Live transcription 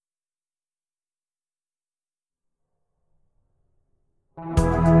Hello,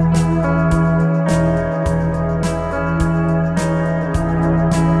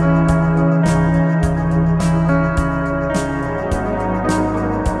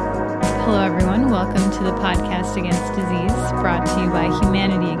 everyone. Welcome to the podcast Against Disease, brought to you by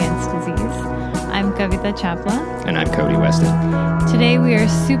Humanity Against Disease. I'm Kavita Chapla. And I'm Cody Weston. Today, we are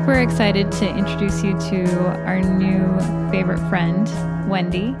super excited to introduce you to our new favorite friend,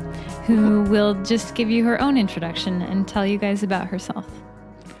 Wendy, who will just give you her own introduction and tell you guys about herself.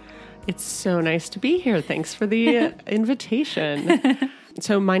 It's so nice to be here. Thanks for the invitation.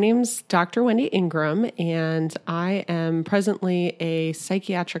 So my name's Dr. Wendy Ingram, and I am presently a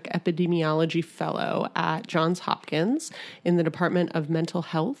psychiatric epidemiology fellow at Johns Hopkins in the Department of Mental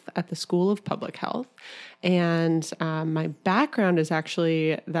Health at the School of Public Health. And my background is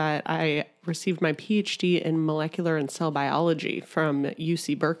actually that I received my PhD in molecular and cell biology from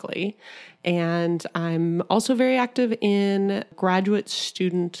UC Berkeley. And I'm also very active in graduate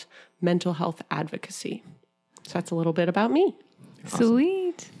student mental health advocacy. So that's a little bit about me. Awesome.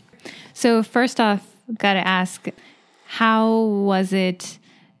 Sweet. So first off, got to ask, how was it,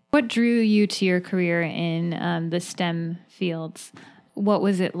 what drew you to your career in the STEM fields? What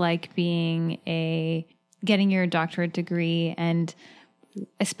was it like getting your doctorate degree, and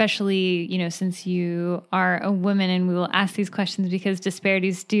especially, since you are a woman, and we will ask these questions because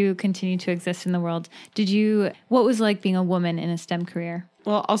disparities do continue to exist in the world. What was it like being a woman in a STEM career?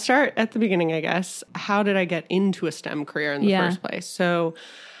 Well, I'll start at the beginning, I guess. How did I get into a STEM career in the first place? So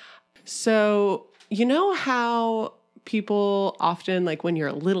you know how people often, like when you're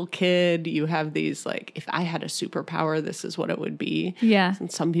a little kid, you have these like, if I had a superpower, this is what it would be. Yeah.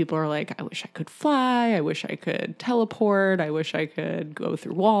 And some people are like, I wish I could fly. I wish I could teleport. I wish I could go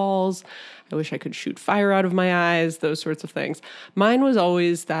through walls. I wish I could shoot fire out of my eyes, those sorts of things. Mine was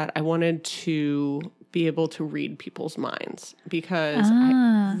always that I wanted to be able to read people's minds, because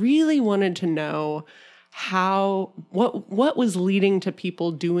I really wanted to know what was leading to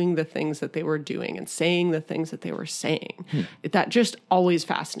people doing the things that they were doing and saying the things that they were saying. That just always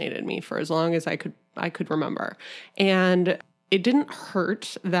fascinated me for as long as I could remember. And it didn't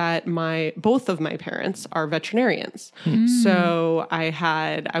hurt that both of my parents are veterinarians. So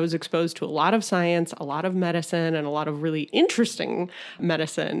I was exposed to a lot of science, a lot of medicine, and a lot of really interesting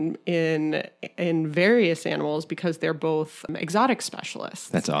medicine in various animals, because they're both exotic specialists.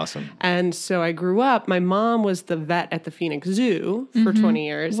 That's awesome. And so I grew up, my mom was the vet at the Phoenix Zoo for 20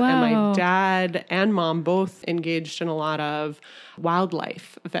 years. Wow. And my dad and mom both engaged in a lot of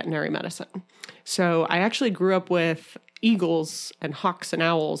wildlife veterinary medicine. So I actually grew up with eagles and hawks and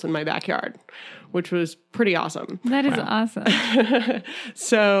owls in my backyard, which was pretty awesome. That is awesome.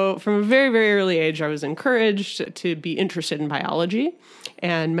 So from a very, very early age, I was encouraged to be interested in biology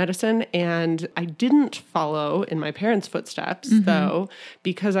and medicine. And I didn't follow in my parents' footsteps, though,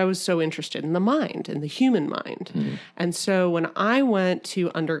 because I was so interested in the mind, in the human mind. And so when I went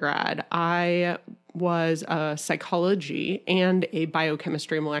to undergrad, I was a psychology and a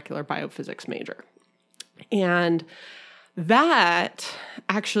biochemistry and molecular biophysics major. And that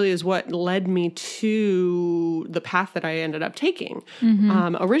actually is what led me to the path that I ended up taking.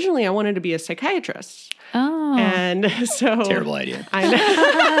 Originally, I wanted to be a psychiatrist. Oh. And so... Terrible idea. I know.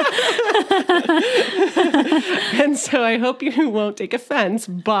 And so I hope you won't take offense,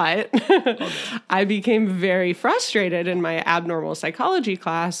 but I became very frustrated in my abnormal psychology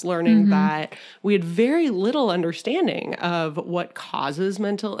class, learning that we had very little understanding of what causes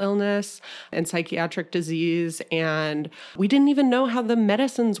mental illness and psychiatric disease, and we didn't even know how the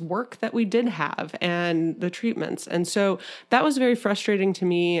medicines work that we did have and the treatments. And so that was very frustrating to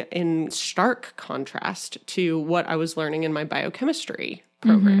me, in stark contrast to what I was learning in my biochemistry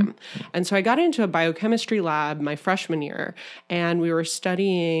program. And so I got into a biochemistry lab my freshman year, and we were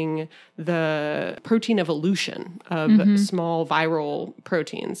studying the protein evolution of small viral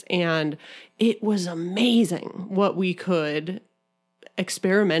proteins. And it was amazing what we could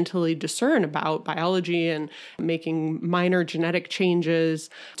experimentally discern about biology and making minor genetic changes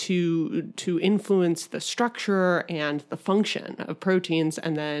to influence the structure and the function of proteins,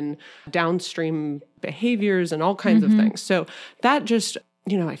 and then downstream behaviors and all kinds of things. So that just,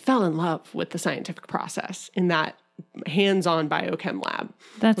 I fell in love with the scientific process in that hands-on biochem lab.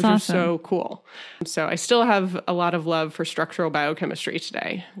 That's which awesome. was so cool. So I still have a lot of love for structural biochemistry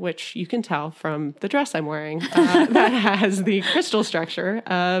today, which you can tell from the dress I'm wearing that has the crystal structure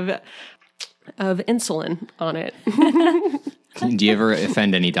of insulin on it. Do you ever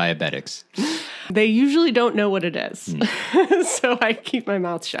offend any diabetics? They usually don't know what it is. So I keep my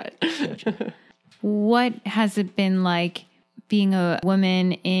mouth shut. What has it been like being a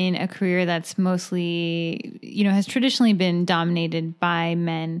woman in a career that's mostly, has traditionally been dominated by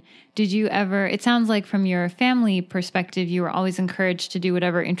men. Did you ever, it sounds like from your family perspective, you were always encouraged to do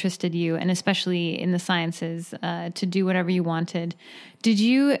whatever interested you, and especially in the sciences, to do whatever you wanted. Did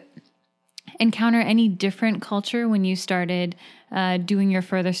you encounter any different culture when you started doing your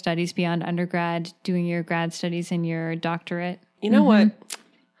further studies beyond undergrad, doing your grad studies and your doctorate? You know what?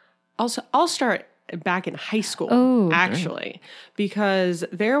 I'll start back in high school, actually, because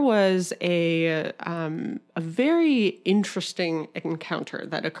there was a very interesting encounter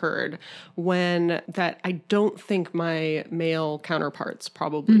that occurred that I don't think my male counterparts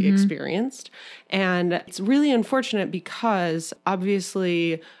probably experienced. And it's really unfortunate because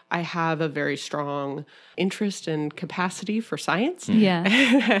obviously I have a very strong interest and capacity for science. Yeah.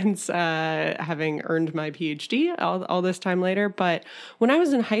 And having earned my PhD all this time later. But when I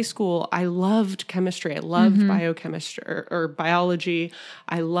was in high school, I loved chemistry. I loved biochemistry or biology.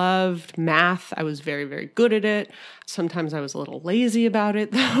 I loved math. I was very, very good at it. Sometimes I was a little lazy about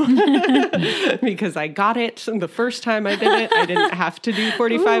it, though, because I got it the first time I did it. I didn't have to do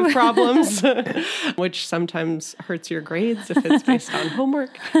 45 problems, which sometimes hurts your grades if it's based on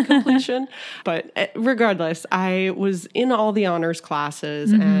homework completion. But regardless, I was in all the honors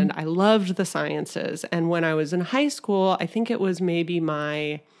classes and I loved the sciences. And when I was in high school, I think it was my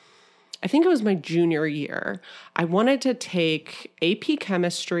junior year, I wanted to take AP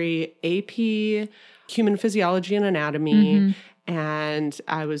chemistry, AP human physiology and anatomy, and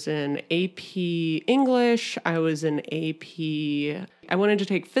I was in AP English, I wanted to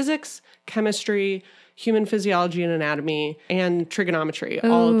take physics, chemistry, human physiology and anatomy, and trigonometry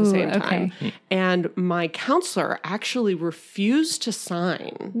all at the same time. And my counselor actually refused to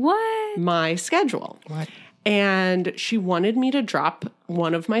sign my schedule. What? And she wanted me to drop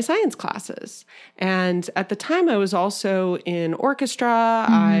one of my science classes. And at the time, I was also in orchestra.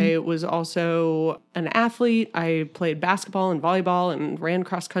 I was also an athlete. I played basketball and volleyball and ran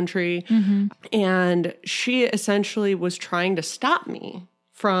cross country. And she essentially was trying to stop me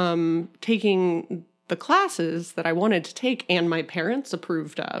from taking the classes that I wanted to take and my parents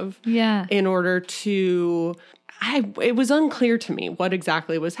approved of in order to... it was unclear to me what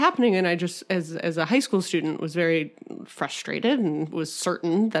exactly was happening. And I just, as a high school student, was very frustrated and was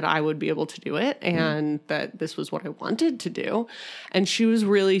certain that I would be able to do it and that this was what I wanted to do. And she was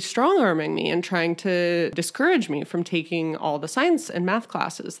really strong-arming me and trying to discourage me from taking all the science and math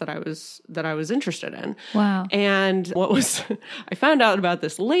classes that I was interested in. Wow. And I found out about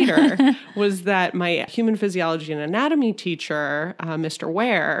this later, was that my human physiology and anatomy teacher, Mr.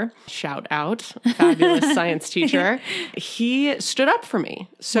 Ware, shout out, fabulous science teacher, he stood up for me.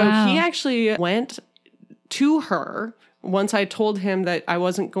 So he actually went to her once I told him that I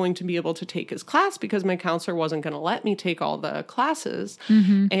wasn't going to be able to take his class because my counselor wasn't going to let me take all the classes.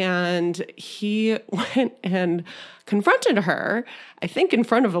 And he went and confronted her, I think in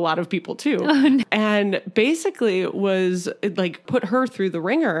front of a lot of people too, and basically was like put her through the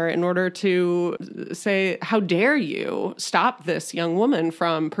ringer in order to say, how dare you stop this young woman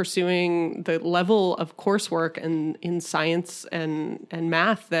from pursuing the level of coursework in science and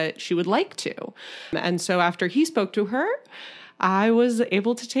math that she would like to. And so after he spoke to her, I was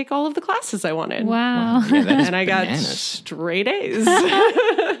able to take all of the classes I wanted. Wow. Yeah, that is and I got bananas. straight A's.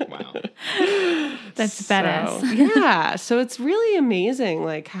 Wow. That's badass. Yeah. So it's really amazing,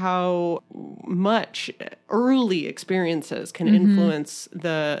 like how much early experiences can influence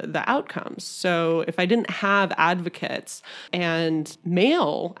the outcomes. So if I didn't have advocates and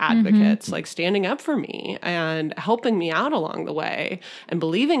male advocates like standing up for me and helping me out along the way and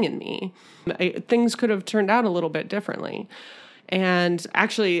believing in me, things could have turned out a little bit differently. And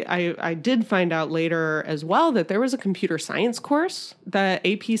actually, I did find out later as well that there was a computer science course that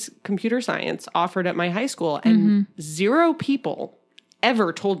AP Computer Science offered at my high school, and 0 people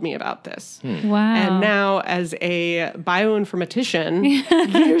ever told me about this. Wow. And now, as a bioinformatician,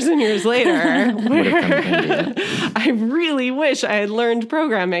 years and years later, I really wish I had learned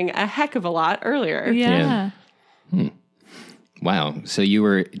programming a heck of a lot earlier. Yeah. Wow. So you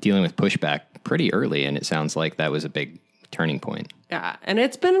were dealing with pushback pretty early, and it sounds like that was a big turning point. Yeah, and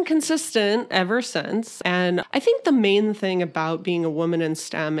it's been consistent ever since. And I think the main thing about being a woman in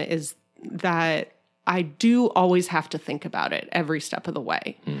STEM is that I do always have to think about it every step of the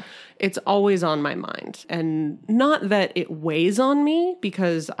way. It's always on my mind. And not that it weighs on me,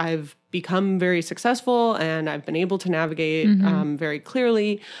 because I've become very successful and I've been able to navigate very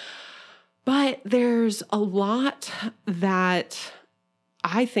clearly. But there's a lot that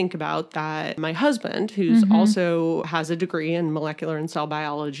I think about that my husband, who's also has a degree in molecular and cell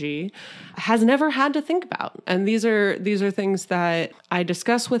biology, has never had to think about. And these are things that I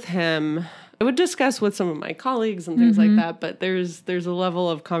discuss with him. I would discuss with some of my colleagues and things like that, but there's a level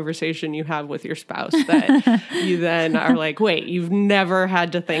of conversation you have with your spouse that you then are like, wait, you've never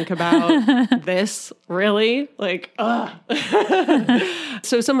had to think about this? Really? Like, ugh.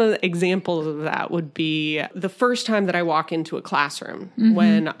 So some of the examples of that would be the first time that I walk into a classroom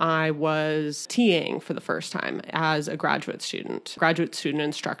when I was TAing for the first time as a graduate student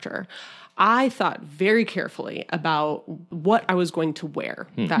instructor. I thought very carefully about what I was going to wear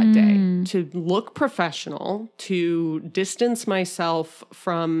that day to look professional, to distance myself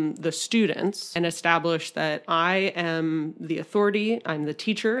from the students and establish that I am the authority, I'm the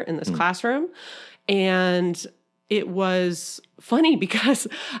teacher in this classroom. And it was funny because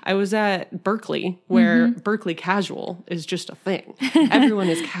I was at Berkeley, where Berkeley casual is just a thing. Everyone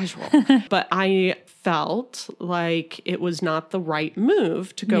is casual. But I felt like it was not the right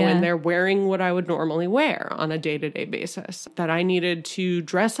move to go in there wearing what I would normally wear on a day-to-day basis, that I needed to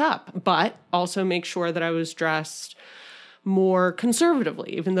dress up, but also make sure that I was dressed more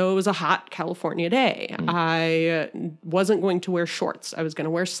conservatively, even though it was a hot California day. I wasn't going to wear shorts. I was going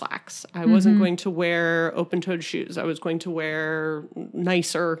to wear slacks. I wasn't going to wear open-toed shoes. I was going to wear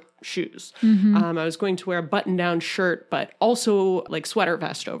nicer shoes. I was going to wear a button-down shirt, but also like sweater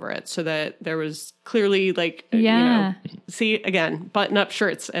vest over it, so that there was clearly like, you know, see, again, button-up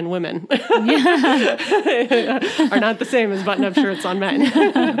shirts and women are not the same as button-up shirts on men.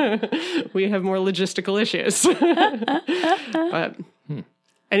 We have more logistical issues. But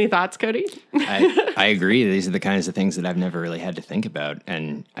any thoughts, Cody? I agree. These are the kinds of things that I've never really had to think about.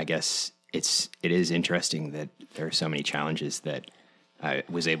 And I guess it is interesting that there are so many challenges that I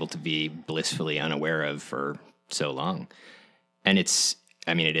was able to be blissfully unaware of for so long. And it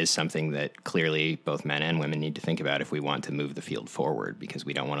is something that clearly both men and women need to think about if we want to move the field forward, because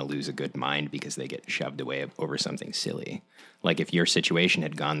we don't want to lose a good mind because they get shoved away over something silly. Like if your situation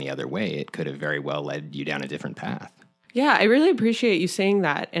had gone the other way, it could have very well led you down a different path. Yeah, I really appreciate you saying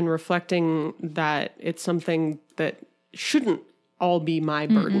that and reflecting that it's something that shouldn't all be my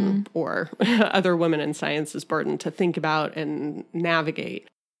burden or other women in science's burden to think about and navigate.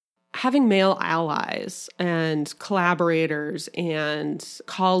 Having male allies and collaborators and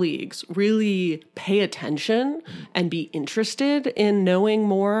colleagues really pay attention and be interested in knowing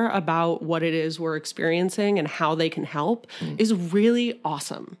more about what it is we're experiencing and how they can help is really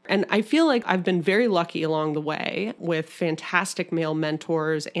awesome. And I feel like I've been very lucky along the way with fantastic male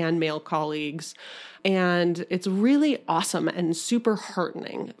mentors and male colleagues. And it's really awesome and super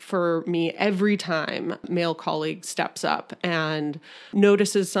heartening for me every time male colleague steps up and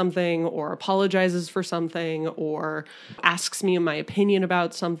notices something or apologizes for something or asks me my opinion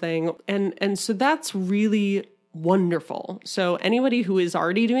about something. And so that's really wonderful. So anybody who is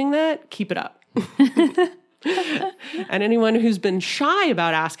already doing that, keep it up. And anyone who's been shy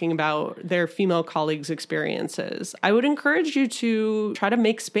about asking about their female colleagues' experiences, I would encourage you to try to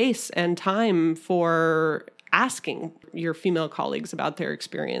make space and time for asking your female colleagues about their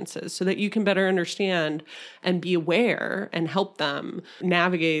experiences so that you can better understand and be aware and help them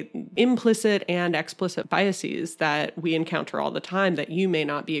navigate implicit and explicit biases that we encounter all the time that you may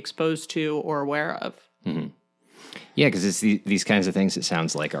not be exposed to or aware of. Mm-hmm. Yeah, because it's these kinds of things, it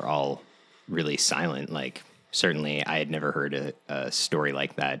sounds like, are all really silent. Like, certainly I had never heard a story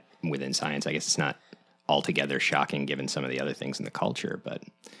like that within science. I guess it's not altogether shocking given some of the other things in the culture, but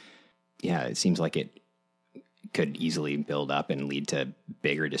yeah, it seems like it could easily build up and lead to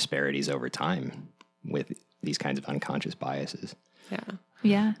bigger disparities over time with these kinds of unconscious biases.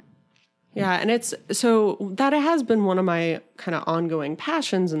 Yeah. And it's so that it has been one of my kind of ongoing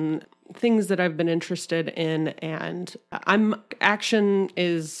passions and things that I've been interested in, and action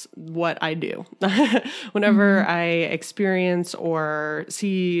is what I do. Whenever I experience or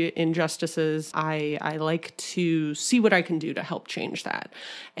see injustices, I like to see what I can do to help change that,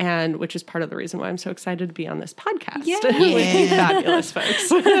 and which is part of the reason why I'm so excited to be on this podcast with you fabulous folks,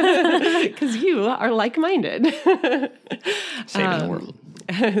 because you are like-minded. Saving the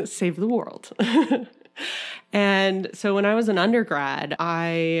world. Save the world. And so when I was an undergrad,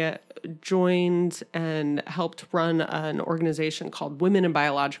 I joined and helped run an organization called Women in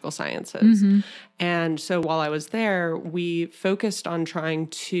Biological Sciences. And so while I was there, we focused on trying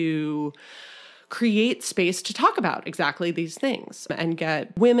to create space to talk about exactly these things and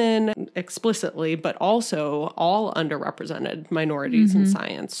get women explicitly, but also all underrepresented minorities in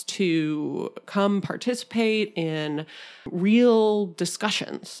science to come participate in real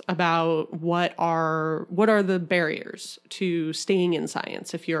discussions about what are the barriers to staying in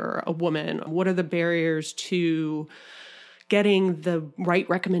science if you're a woman. What are the barriers to getting the right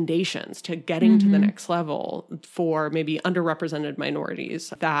recommendations, to getting to the next level for maybe underrepresented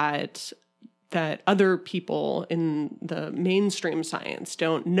minorities that other people in the mainstream science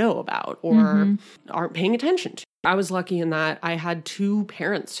don't know about or aren't paying attention to. I was lucky in that I had two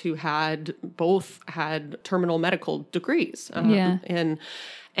parents who both had terminal medical degrees. And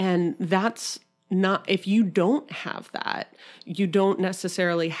that's not, if you don't have that, you don't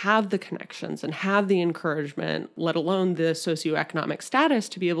necessarily have the connections and have the encouragement, let alone the socioeconomic status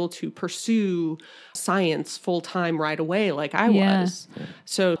to be able to pursue science full time right away like I was.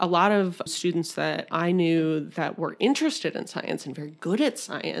 So a lot of students that I knew that were interested in science and very good at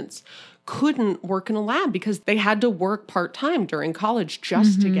science couldn't work in a lab because they had to work part-time during college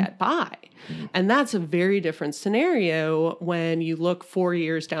just to get by. And that's a very different scenario when you look 4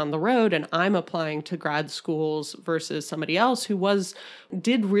 years down the road and I'm applying to grad schools versus somebody else who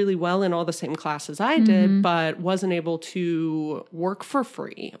did really well in all the same classes I did, but wasn't able to work for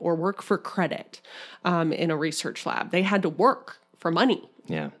free or work for credit in a research lab. They had to work for money.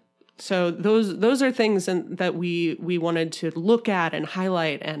 Yeah. So those are things that we wanted to look at and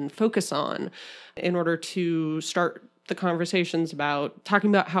highlight and focus on in order to start the conversations about talking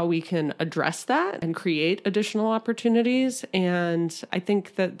about how we can address that and create additional opportunities. And I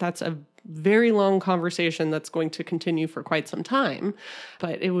think that that's a very long conversation that's going to continue for quite some time.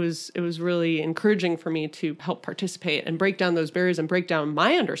 But it was really encouraging for me to help participate and break down those barriers and break down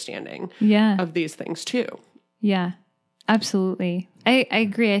my understanding of these things too. Yeah, absolutely. I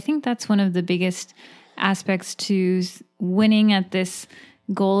agree. I think that's one of the biggest aspects to winning at this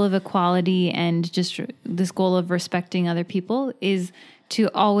goal of equality and just this goal of respecting other people is to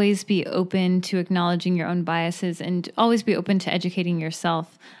always be open to acknowledging your own biases and always be open to educating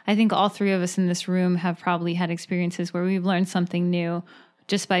yourself. I think all three of us in this room have probably had experiences where we've learned something new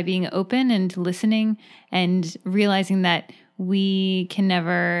just by being open and listening and realizing that we can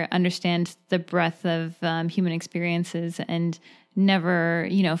never understand the breadth of human experiences and never,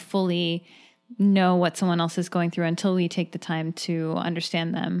 fully know what someone else is going through until we take the time to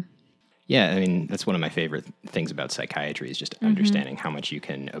understand them. Yeah, I mean, that's one of my favorite things about psychiatry is just understanding how much you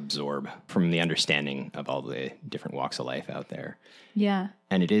can absorb from the understanding of all the different walks of life out there. Yeah.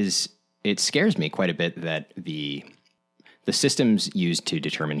 And it scares me quite a bit that the systems used to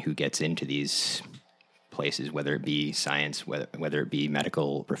determine who gets into these places, whether it be science, whether it be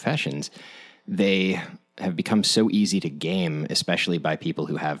medical professions, they have become so easy to game, especially by people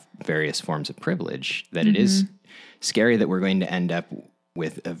who have various forms of privilege, that it is scary that we're going to end up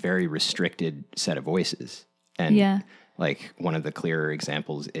with a very restricted set of voices. And like one of the clearer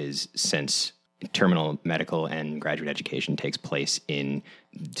examples is since terminal medical and graduate education takes place in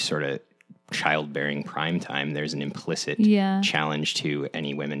sort of childbearing prime time, there's an implicit challenge to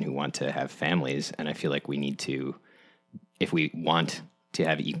any women who want to have families. And I feel like we need to, if we want to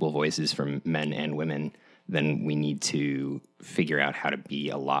have equal voices from men and women, then we need to figure out how to be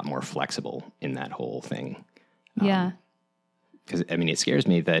a lot more flexible in that whole thing. Because, I mean, it scares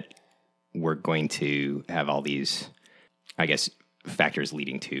me that we're going to have all these, I guess, factors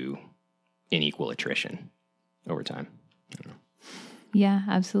leading to unequal attrition over time. I don't know. Yeah,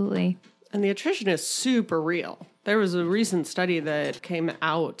 absolutely. And the attrition is super real. There was a recent study that came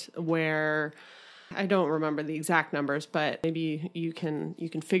out where I don't remember the exact numbers, but maybe you can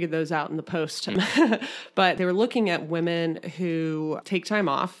figure those out in the post. But they were looking at women who take time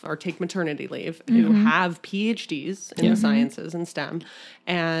off or take maternity leave, who have PhDs in the sciences and STEM,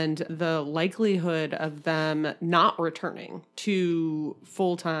 and the likelihood of them not returning to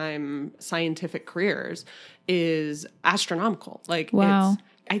full-time scientific careers is astronomical. Like, wow.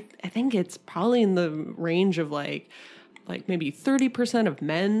 I think it's probably in the range of like maybe 30% of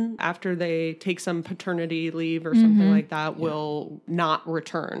men after they take some paternity leave or something like that will not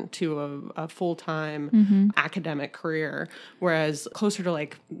return to a full-time academic career, whereas closer to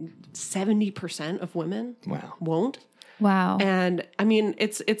like 70% of women won't. Wow. And I mean,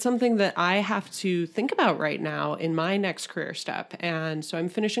 it's something that I have to think about right now in my next career step. And so I'm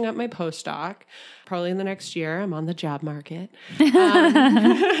finishing up my postdoc probably in the next year. I'm on the job market.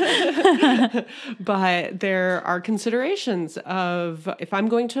 But there are considerations of if I'm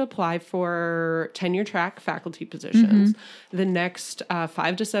going to apply for tenure track faculty positions, the next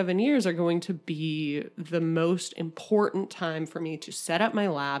 5 to 7 years are going to be the most important time for me to set up my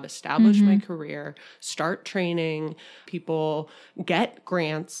lab, establish my career, start training people, get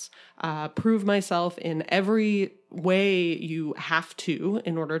grants, prove myself in every way you have to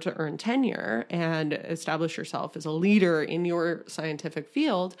in order to earn tenure and establish yourself as a leader in your scientific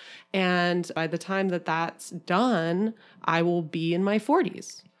field. And by the time that that's done, I will be in my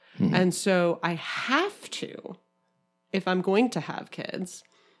 40s. And so I have to, if I'm going to have kids,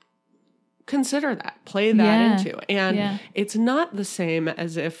 consider that, play that into. And it's not the same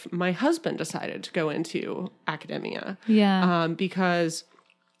as if my husband decided to go into academia. Because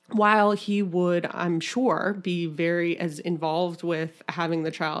while he would, I'm sure, be very as involved with having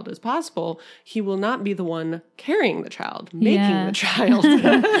the child as possible, he will not be the one carrying the child, making the child.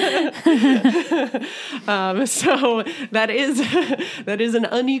 So that is an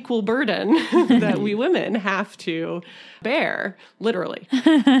unequal burden that we women have to bear, literally.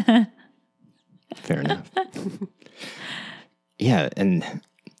 Fair enough. Yeah, and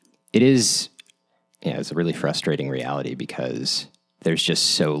it is, it's a really frustrating reality because there's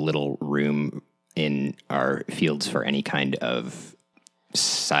just so little room in our fields for any kind of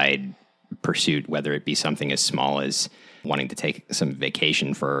side pursuit, whether it be something as small as wanting to take some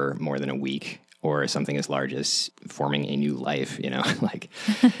vacation for more than a week or something as large as forming a new life, like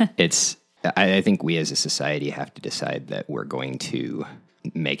I think we as a society have to decide that we're going to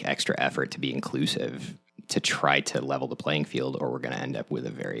make extra effort to be inclusive, to try to level the playing field, or we're going to end up with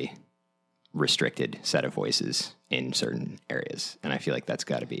a very restricted set of voices in certain areas. And I feel like that's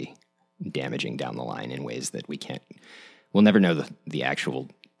got to be damaging down the line in ways that we'll never know the actual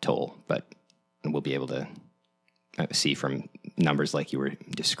toll, but we'll be able to see from numbers like you were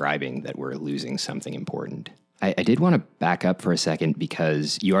describing that we're losing something important. I did want to back up for a second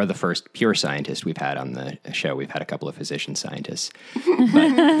because you are the first pure scientist we've had on the show. We've had a couple of physician scientists.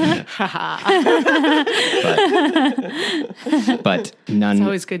 But none... It's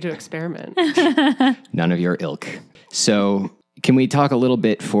always good to experiment. None of your ilk. So can we talk a little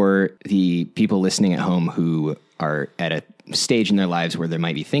bit for the people listening at home who are at a stage in their lives where they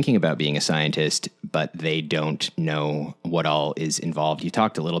might be thinking about being a scientist, but they don't know what all is involved? You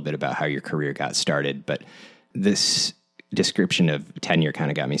talked a little bit about how your career got started, but this description of tenure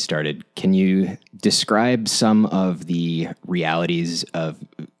kind of got me started. Can you describe some of the realities of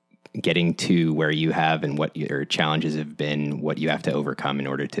getting to where you have and what your challenges have been, what you have to overcome in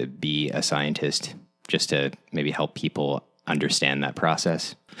order to be a scientist, just to maybe help people understand that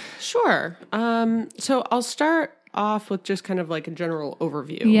process? Sure. So I'll start off with just kind of like a general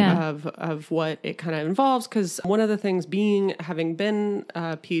overview of what it kind of involves. Because one of the things having been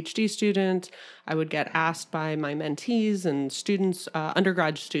a PhD student, I would get asked by my mentees and students,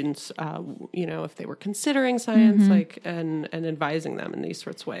 undergrad students, if they were considering science, and advising them in these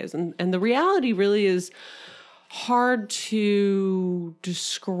sorts of ways. And the reality really is hard to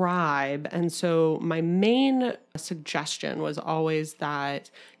describe. And so my main suggestion was always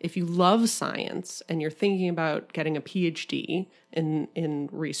that if you love science and you're thinking about getting a PhD in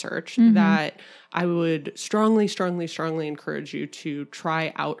research, that I would strongly, strongly, strongly encourage you to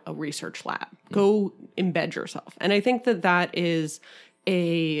try out a research lab. Go embed yourself. And I think that is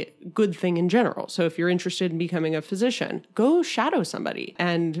a good thing in general. So if you're interested in becoming a physician, go shadow somebody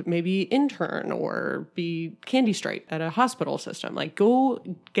and maybe intern or be candy stripe at a hospital system. Like, go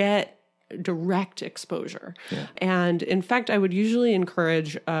get direct exposure. And in fact, I would usually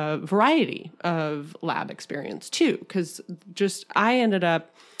encourage a variety of lab experience too, because I ended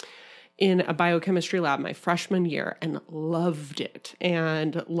up in a biochemistry lab my freshman year and loved it,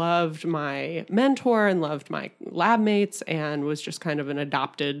 and loved my mentor and loved my lab mates, and was just kind of an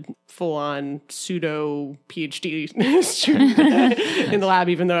adopted full-on pseudo PhD student in the lab.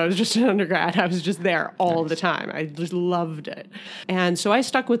 Even though I was just an undergrad, I was just there all the time. I just loved it. And so I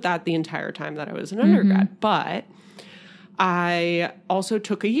stuck with that the entire time that I was an undergrad. But I also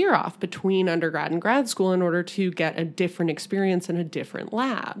took a year off between undergrad and grad school in order to get a different experience in a different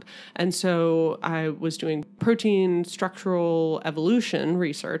lab. And so I was doing protein structural evolution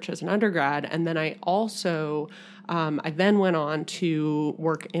research as an undergrad. And then I also, I then went on to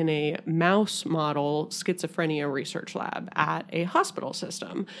work in a mouse model schizophrenia research lab at a hospital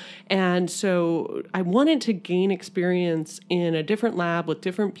system. And so I wanted to gain experience in a different lab with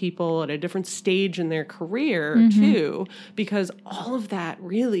different people at a different stage in their career too, because all of that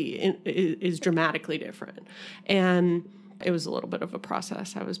really is dramatically different. And it was a little bit of a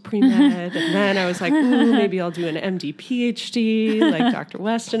process. I was pre-med, and then I was like, ooh, maybe I'll do an MD PhD, like Dr.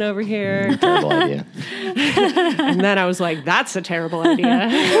 Weston over here. Terrible idea. And then I was like, that's a terrible idea.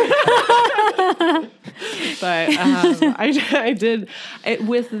 But I did it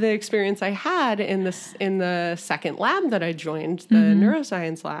with the experience I had in the second lab that I joined, the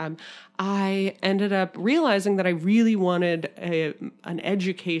neuroscience lab. I ended up realizing that I really wanted an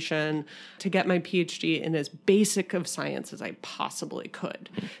education to get my PhD in as basic of science as I possibly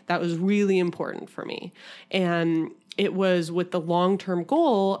could. That was really important for me. And it was with the long-term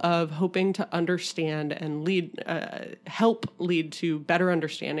goal of hoping to understand and help lead to better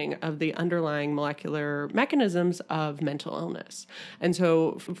understanding of the underlying molecular mechanisms of mental illness. And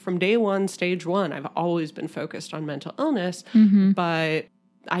so from day one, stage one, I've always been focused on mental illness, but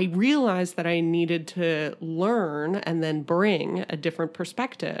I realized that I needed to learn and then bring a different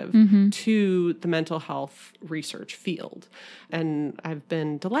perspective to the mental health research field. And I've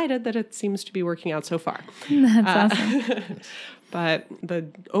been delighted that it seems to be working out so far. That's awesome. But the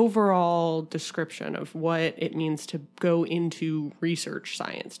overall description of what it means to go into research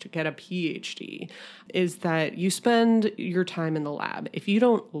science, to get a PhD, is that you spend your time in the lab. If you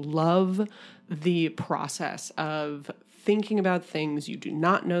don't love the process of thinking about things you do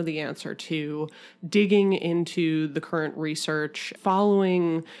not know the answer to, digging into the current research,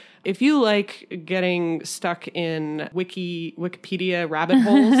 following. If you like getting stuck in Wikipedia rabbit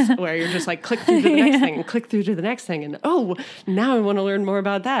holes where you're just like click through to the next thing and click through to the next thing and now I want to learn more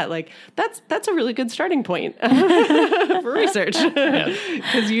about that. Like that's a really good starting point for research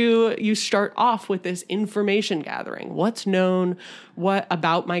because you start off with this information gathering. What's known? What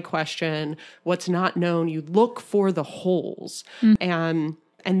about my question? What's not known? You look for the holes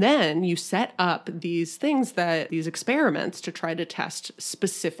and then you set up these experiments to try to test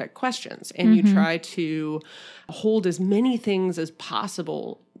specific questions. And you try to hold as many things as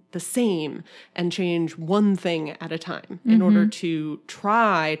possible the same and change one thing at a time in order to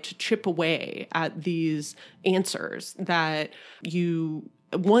try to chip away at these answers that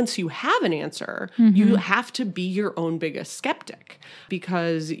once you have an answer, you have to be your own biggest skeptic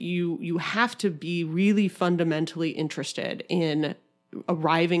because you have to be really fundamentally interested in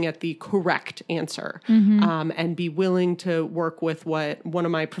arriving at the correct answer and be willing to work with what one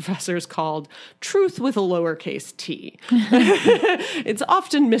of my professors called truth with a lowercase t. It's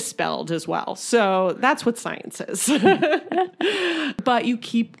often misspelled as well. So that's what science is. But you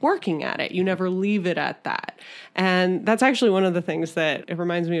keep working at it. You never leave it at that. And that's actually one of the things that it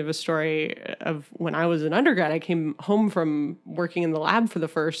reminds me of a story of when I was an undergrad. I came home from working in the lab for the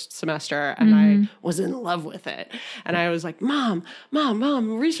first semester and I was in love with it. And I was like, Mom,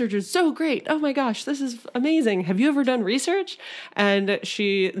 research is so great. Oh my gosh, this is amazing. Have you ever done research? And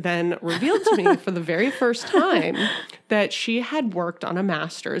she then revealed to me for the very first time that she had worked on a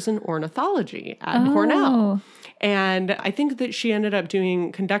master's in ornithology at Cornell. And I think that she ended up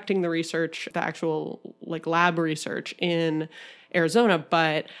conducting the research, the actual lab research in Arizona.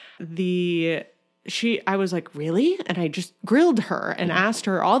 But I was like, really? And I just grilled her and asked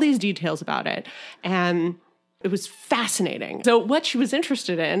her all these details about it. And it was fascinating. So what she was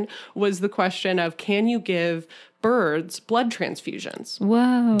interested in was the question of, can you give birds blood transfusions?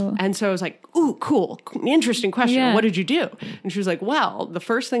 Whoa. And so I was like, ooh, cool. Interesting question. Yeah. What did you do? And she was like, well, the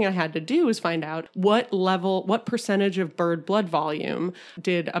first thing I had to do was find out what percentage of bird blood volume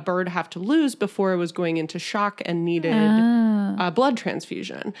did a bird have to lose before it was going into shock and needed a blood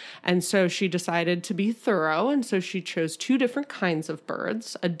transfusion. And so she decided to be thorough. And so she chose two different kinds of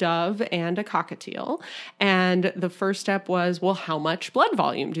birds, a dove and a cockatiel. And the first step was, well, how much blood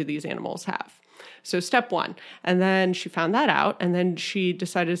volume do these animals have? So step one. And then she found that out. And then she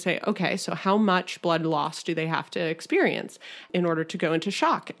decided to say, okay, so how much blood loss do they have to experience in order to go into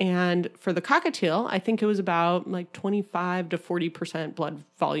shock? And for the cockatiel, I think it was about 25 to 40% blood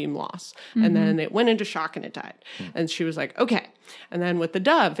volume loss. And then it went into shock and it died. And she was like, okay. And then with the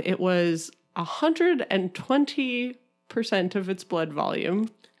dove, it was 120% of its blood volume.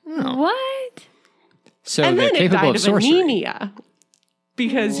 What? So and they're then it capable died of of sorcery. anemia.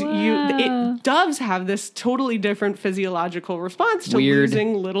 because doves have this totally different physiological response to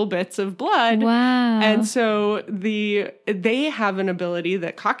losing little bits of blood. Wow. And so they have an ability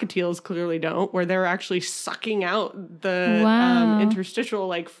that cockatiels clearly don't, where they're actually sucking out the interstitial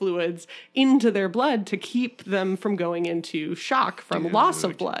like fluids into their blood to keep them from going into shock from loss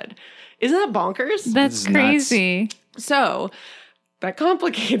of blood. Isn't that bonkers? That's crazy. Nuts. So that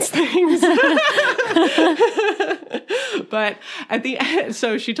complicates things. But at the end,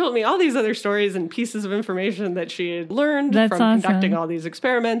 so she told me all these other stories and pieces of information that she had learned from conducting all these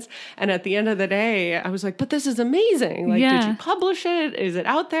experiments. And at the end of the day, I was like, but this is amazing. Like, did you publish it? Is it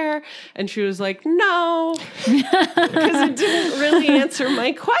out there? And she was like, no, because it didn't really answer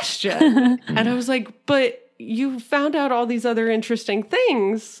my question. And I was like, but you found out all these other interesting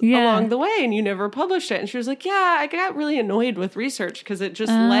things along the way and you never published it. And she was like, yeah, I got really annoyed with research because it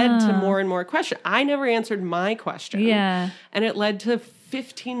just led to more and more questions. I never answered my question. Yeah. And it led to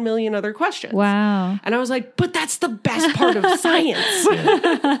 15 million other questions. Wow. And I was like, but that's the best part of science.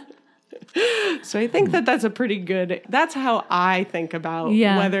 So I think that's a pretty good, that's how I think about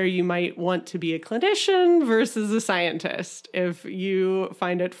whether you might want to be a clinician versus a scientist. If you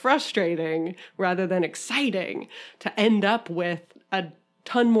find it frustrating rather than exciting to end up with a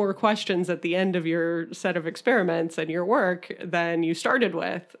ton more questions at the end of your set of experiments and your work than you started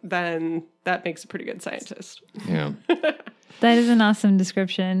with, then that makes a pretty good scientist. Yeah. That is an awesome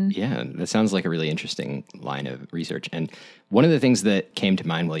description. Yeah, that sounds like a really interesting line of research. And one of the things that came to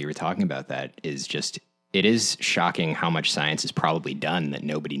mind while you were talking about that is just, it is shocking how much science is probably done that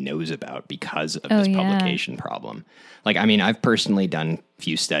nobody knows about because of this publication problem. Like, I mean, I've personally done a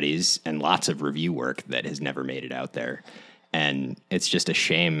few studies and lots of review work that has never made it out there. And it's just a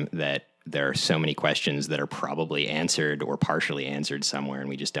shame that there are so many questions that are probably answered or partially answered somewhere, and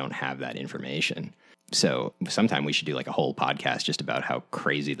we just don't have that information. So sometime we should do like a whole podcast just about how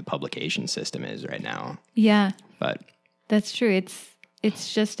crazy the publication system is right now. Yeah. But that's true.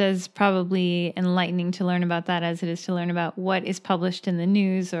 It's just as probably enlightening to learn about that as it is to learn about what is published in the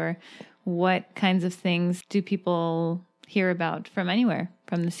news or what kinds of things do people hear about from anywhere,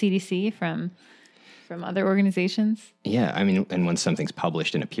 from the CDC, from other organizations. Yeah, I mean, and when something's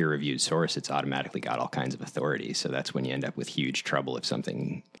published in a peer-reviewed source, it's automatically got all kinds of authority. So that's when you end up with huge trouble if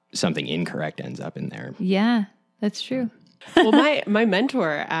something incorrect ends up in there. Yeah, that's true. Well, my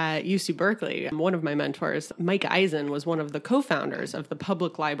mentor at UC Berkeley, one of my mentors, Mike Eisen, was one of the co-founders of the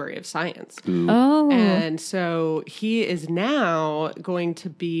Public Library of Science. Ooh. Oh. And so he is now going to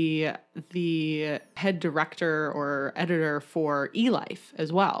be the head director or editor for eLife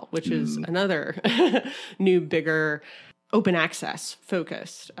as well, which is another new, bigger open access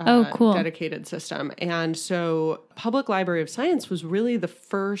focused, cool. dedicated system. And so Public Library of Science was really the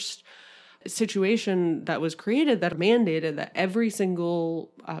first situation that was created that mandated that every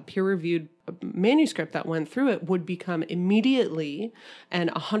single peer-reviewed manuscript that went through it would become immediately and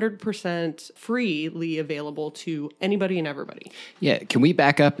 100% freely available to anybody and everybody. Yeah, can we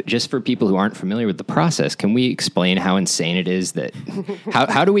back up just for people who aren't familiar with the process? Can we explain how insane it is that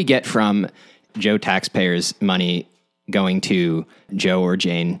how do we get from Joe taxpayers' money going to Joe or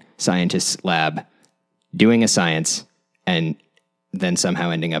Jane scientist's lab, doing a science, and then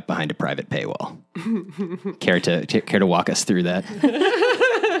somehow ending up behind a private paywall? Care to walk us through that?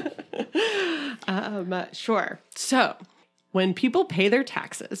 Sure. So when people pay their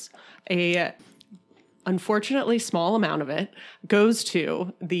taxes, a unfortunately small amount of it goes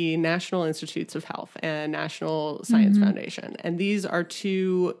to the National Institutes of Health and National Science Foundation. And these are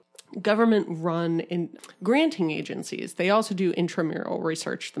two government-run granting agencies. They also do intramural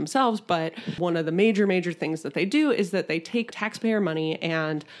research themselves, but one of the major things that they do is that they take taxpayer money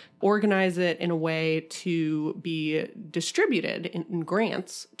and organize it in a way to be distributed in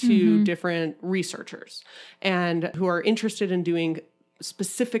grants to different researchers and who are interested in doing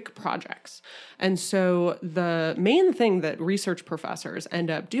specific projects. And so the main thing that research professors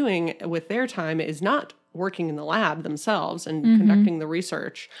end up doing with their time is not working in the lab themselves and conducting the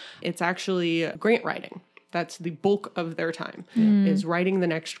research. It's actually grant writing. That's the bulk of their time, is writing the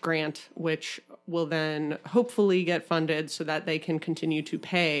next grant, which will then hopefully get funded so that they can continue to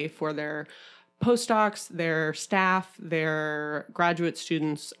pay for their postdocs, their staff, their graduate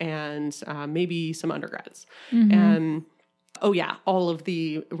students, and maybe some undergrads. And all of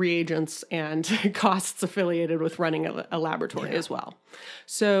the reagents and costs affiliated with running a laboratory as well.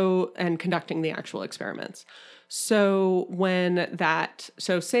 So, and conducting the actual experiments. So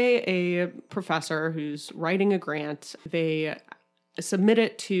say a professor who's writing a grant, they submit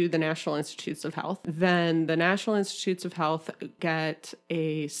it to the National Institutes of Health. Then the National Institutes of Health get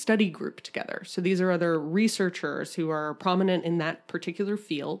a study group together. So these are other researchers who are prominent in that particular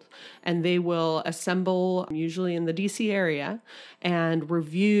field, and they will assemble, usually in the DC area, and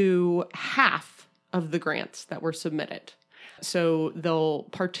review half of the grants that were submitted. So they'll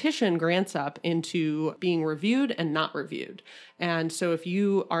partition grants up into being reviewed and not reviewed. And so if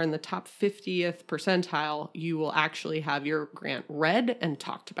you are in the top 50th percentile, you will actually have your grant read and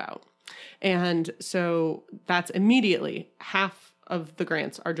talked about. And so that's immediately half of the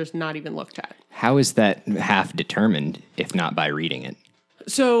grants are just not even looked at. How is that half determined if not by reading it?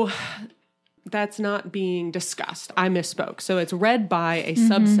 So that's not being discussed. I misspoke. So it's read by a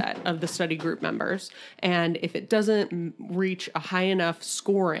subset of the study group members. And if it doesn't reach a high enough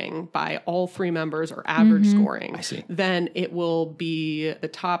scoring by all three members or average scoring, then it will be the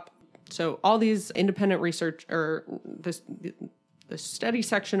top. So all these independent research or the study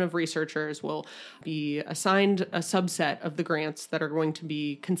section of researchers will be assigned a subset of the grants that are going to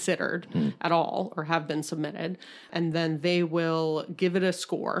be considered at all or have been submitted. And then they will give it a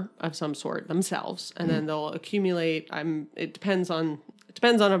score of some sort themselves. And then they'll accumulate, it depends on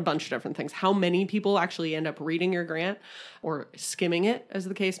a bunch of different things. How many people actually end up reading your grant or skimming it, as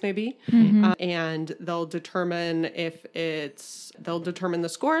the case may be. And they'll determine they'll determine the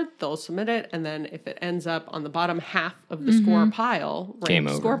score, they'll submit it, and then if it ends up on the bottom half of the score pile,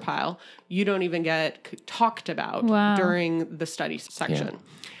 ranked score pile, you don't even get talked about during the study section. Yeah.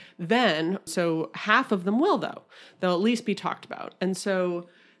 Then, so half of them will, though. They'll at least be talked about. And so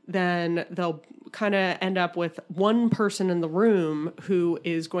then they'll kind of end up with one person in the room who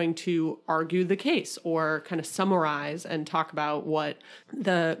is going to argue the case or kind of summarize and talk about what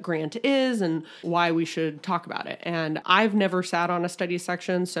the grant is and why we should talk about it. And I've never sat on a study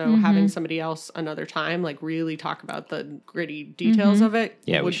section, so having somebody else another time like really talk about the gritty details of it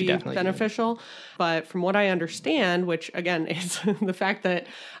would be beneficial. But from what I understand, which again is the fact that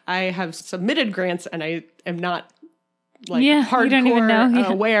I have submitted grants and I am not hardcore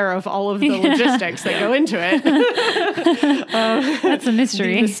aware of all of the logistics that go into it. That's a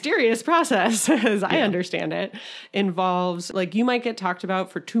mystery. The mysterious process, as I understand it, involves you might get talked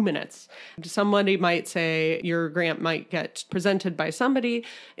about for 2 minutes. Somebody might say your grant might get presented by somebody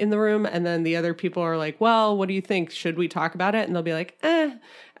in the room, and then the other people are like, well, what do you think? Should we talk about it? And they'll be like, and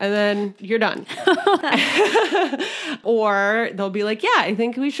then you're done. Or they'll be like, yeah, I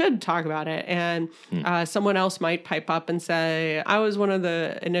think we should talk about it. And someone else might pipe up and say, I was one of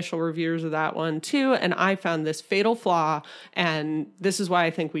the initial reviewers of that one too, and I found this fatal flaw, and this is why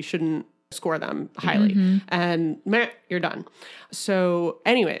I think we shouldn't score them highly. And you're done. So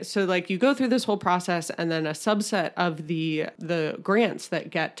anyway, so you go through this whole process, and then a subset of the grants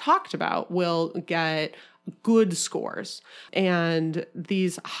that get talked about will get good scores. And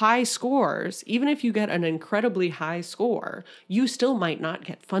these high scores, even if you get an incredibly high score, you still might not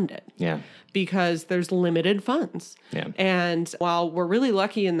get funded. Yeah. Because there's limited funds. Yeah. And while we're really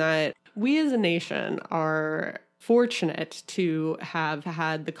lucky in that we as a nation are fortunate to have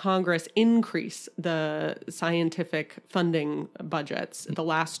had the Congress increase the scientific funding budgets the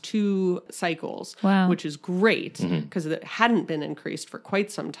last 2 cycles, which is great because it hadn't been increased for quite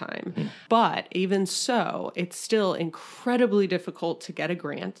some time. But even so, it's still incredibly difficult to get a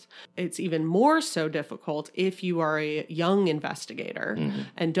grant. It's even more so difficult if you are a young investigator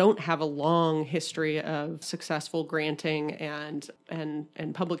and don't have a long history of successful granting and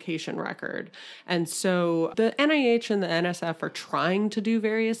publication record. And so the NIH and the NSF are trying to do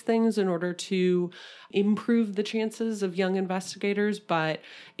various things in order to improve the chances of young investigators, but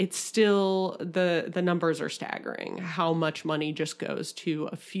it's still, the numbers are staggering, how much money just goes to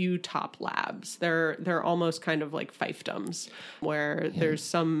a few top labs. They're almost kind of like fiefdoms, where there's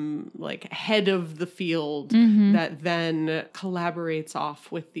some head of the field that then collaborates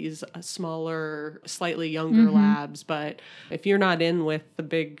off with these smaller, slightly younger labs. But if you're not in with the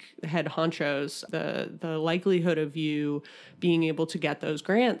big head honchos, the likelihood of you being able to get those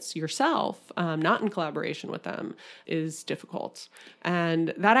grants yourself, not in collaboration with them, is difficult.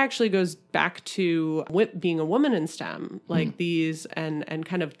 And that actually goes back to being a woman in STEM, these and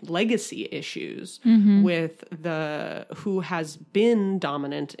kind of legacy issues with who has been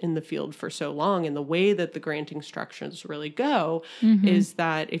dominant in the field for so long. And the way that the granting structures really go is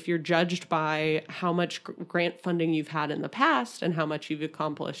that if you're judged by how much grant funding you've had in the past and how much you've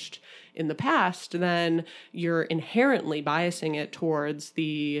accomplished in the past, then you're inherently biasing it towards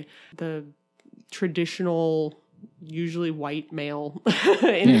the traditional usually white male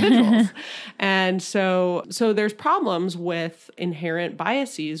individuals. And so there's problems with inherent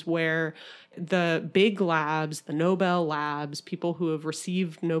biases where the big labs, the Nobel labs, people who have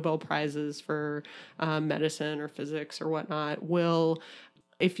received Nobel Prizes for medicine or physics or whatnot will,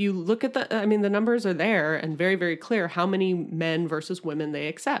 if you look at the numbers are there and very, very clear how many men versus women they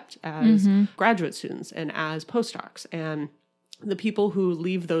accept as graduate students and as postdocs. And the people who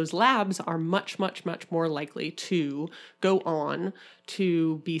leave those labs are much, much, much more likely to go on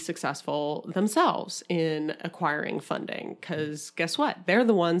to be successful themselves in acquiring funding. Because guess what? They're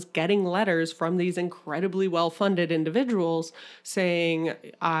the ones getting letters from these incredibly well-funded individuals saying,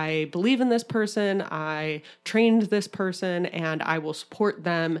 I believe in this person, I trained this person, and I will support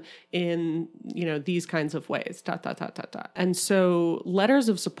them in, these kinds of ways, ... And so letters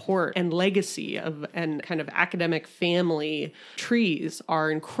of support and legacy and kind of academic family trees are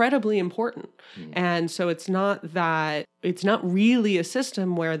incredibly important. And so it's not really a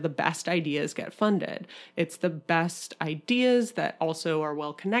system where the best ideas get funded. It's the best ideas that also are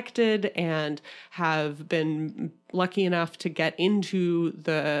well connected and have been lucky enough to get into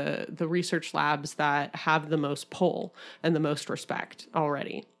the research labs that have the most pull and the most respect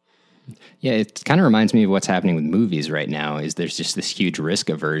already. Yeah, it kind of reminds me of what's happening with movies right now. Is there's just this huge risk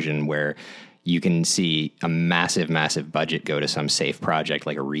aversion where you can see a massive, massive budget go to some safe project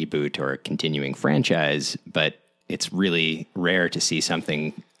like a reboot or a continuing franchise, but it's really rare to see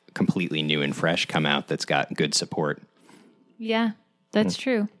something completely new and fresh come out that's got good support. Yeah, that's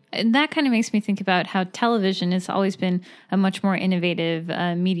true. And that kind of makes me think about how television has always been a much more innovative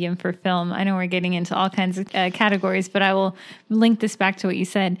medium for film. I know we're getting into all kinds of categories, but I will link this back to what you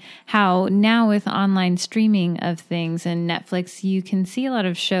said, how now with online streaming of things and Netflix, you can see a lot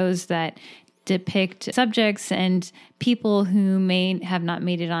of shows that depict subjects and people who may have not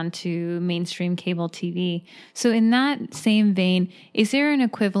made it onto mainstream cable TV. So in that same vein, is there an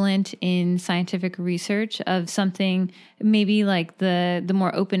equivalent in scientific research of something maybe like the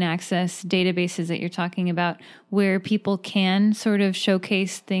more open access databases that you're talking about, where people can sort of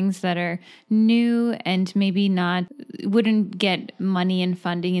showcase things that are new and maybe wouldn't get money and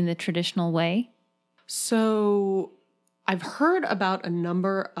funding in the traditional way? So I've heard about a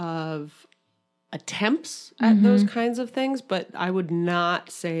number of attempts at those kinds of things, but I would not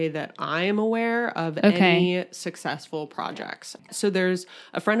say that I am aware of any successful projects. So there's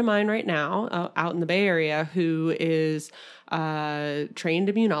a friend of mine right now out in the Bay Area who is a trained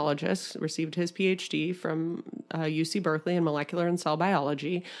immunologist, received his PhD from UC Berkeley in molecular and cell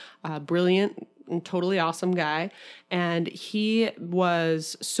biology, brilliant, totally awesome guy. And he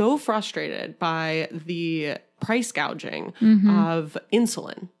was so frustrated by the price gouging of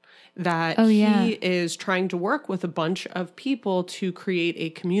insulin that he is trying to work with a bunch of people to create a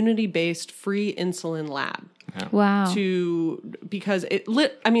community-based free insulin lab. Wow. Because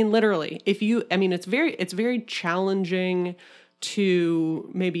literally, it's very challenging to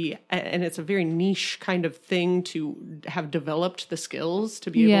maybe, and it's a very niche kind of thing to have developed the skills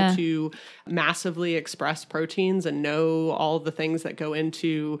to be able to massively express proteins and know all the things that go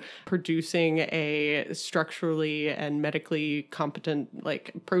into producing a structurally and medically competent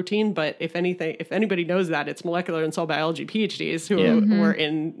like protein. But if anybody knows that, it's molecular and cell biology PhDs who were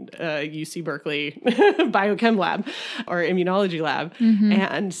in UC Berkeley biochem lab or immunology lab.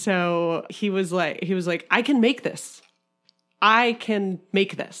 And so he was like, I can make this. I can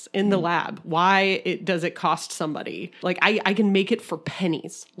make this in the lab. Why does it cost somebody? Like I can make it for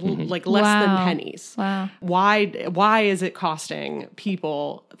pennies, like less than pennies. Wow. Why is it costing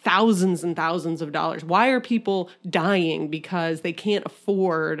people thousands and thousands of dollars? Why are people dying because they can't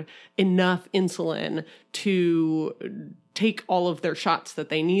afford enough insulin to take all of their shots that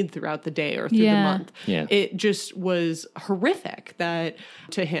they need throughout the day or through the month? Yeah. It just was horrific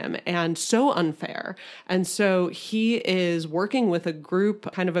to him and so unfair. And so he is working with a group,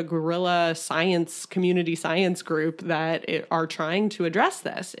 kind of a guerrilla science, community science group that are trying to address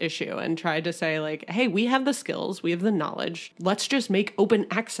this issue and try to say like, hey, we have the skills, we have the knowledge. Let's just make open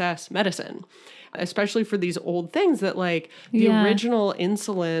access medicine, especially for these old things that like the original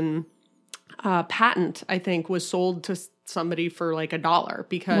insulin patent, I think, was sold to somebody for like $1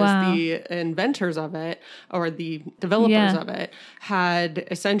 because the inventors of it or the developers of it had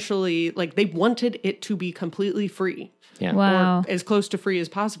essentially like they wanted it to be completely free. Yeah. Wow. Or as close to free as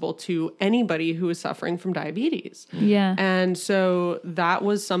possible to anybody who is suffering from diabetes. Yeah. And so that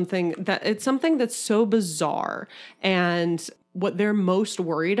was something that's so bizarre. And what they're most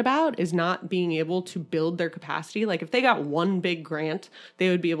worried about is not being able to build their capacity. Like if they got one big grant, they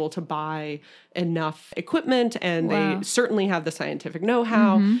would be able to buy enough equipment, and Wow. they certainly have the scientific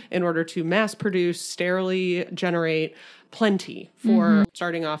know-how in order to mass produce, sterilely generate plenty for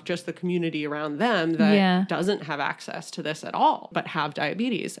starting off just the community around them that doesn't have access to this at all, but have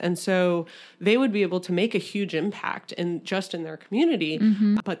diabetes. And so they would be able to make a huge impact in their community.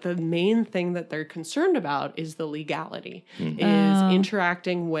 But the main thing that they're concerned about is the legality, is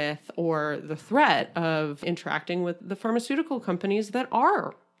interacting with, or the threat of interacting with, the pharmaceutical companies that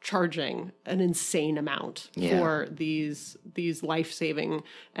are charging an insane amount for these life-saving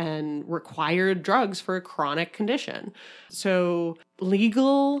and required drugs for a chronic condition. So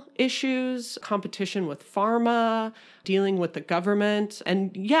legal issues, competition with pharma, dealing with the government.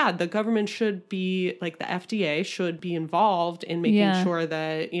 And the government should be, like the FDA should be involved in making sure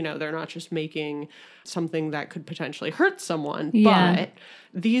that, they're not just making something that could potentially hurt someone. But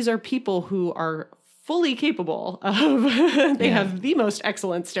these are people who are fully capable of, they have the most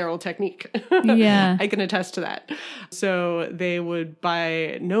excellent sterile technique. I can attest to that. So they would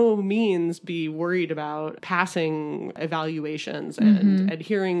by no means be worried about passing evaluations and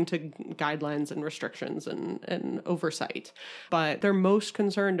adhering to guidelines and restrictions and oversight. But they're most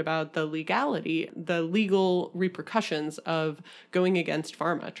concerned about the legality, the legal repercussions of going against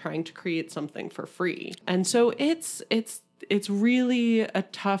pharma, trying to create something for free. And so it's really a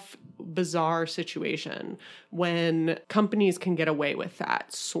tough, bizarre situation when companies can get away with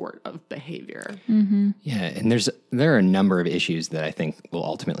that sort of behavior. Yeah, and there are a number of issues that I think will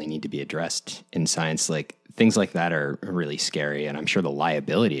ultimately need to be addressed in science. Like things like that are really scary, and I'm sure the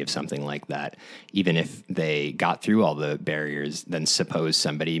liability of something like that, even if they got through all the barriers, then suppose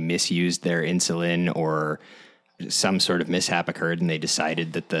somebody misused their insulin or some sort of mishap occurred and they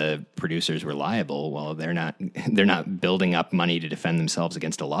decided that the producers were liable. Well, they're not building up money to defend themselves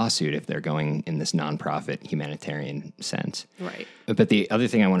against a lawsuit if they're going in this nonprofit humanitarian sense. Right. But the other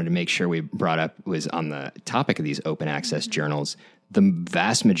thing I wanted to make sure we brought up was on the topic of these open access journals. The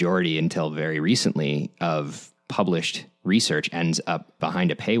vast majority, until very recently, of published research ends up behind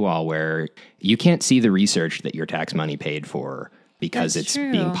a paywall where you can't see the research that your tax money paid for, because That's it's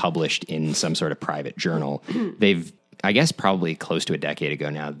true. being published in some sort of private journal. They've, I guess, probably close to a decade ago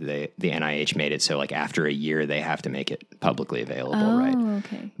now, the NIH made it so like after a year, they have to make it publicly available, right?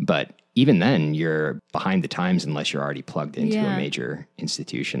 Okay. But even then, you're behind the times unless you're already plugged into a major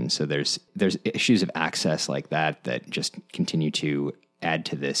institution. So there's issues of access like that just continue to add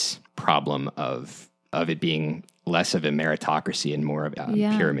to this problem of it being less of a meritocracy and more of a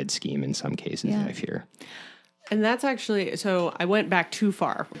pyramid scheme in some cases, I fear. And that's actually, so I went back too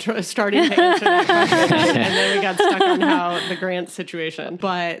far, starting to answer that question, and then we got stuck on how the grant situation.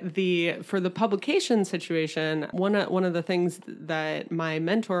 But for the publication situation, one of the things that my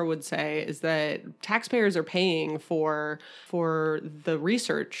mentor would say is that taxpayers are paying for the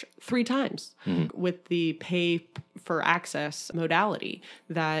research 3 times with the pay for access modality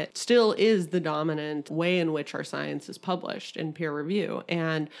that still is the dominant way in which our science is published in peer review.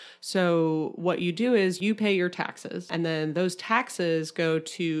 And so what you do is you pay your taxes, and then those taxes go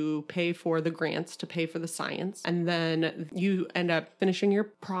to pay for the grants, to pay for the science, and then you end up finishing your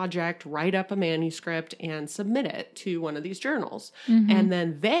project, write up a manuscript, and submit it to one of these journals. And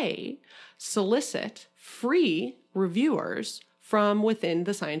then they solicit free reviewers from within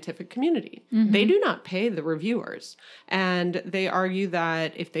the scientific community. They do not pay the reviewers. And they argue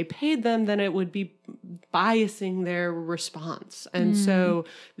that if they paid them, then it would be biasing their response. And so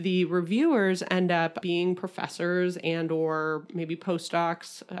the reviewers end up being professors and or maybe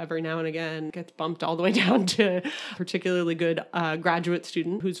postdocs. Every now and again gets bumped all the way down to a particularly good graduate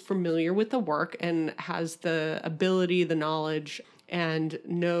student who's familiar with the work and has the ability, the knowledge, and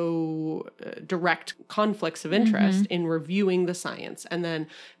no direct conflicts of interest in reviewing the science. And then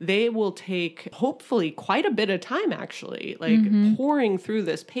they will take, hopefully, quite a bit of time, actually, like pouring through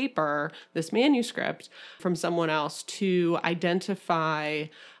this paper, this manuscript from someone else to identify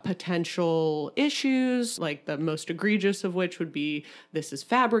potential issues, like the most egregious of which would be this is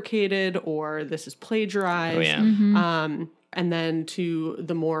fabricated or this is plagiarized. Oh, yeah. And then to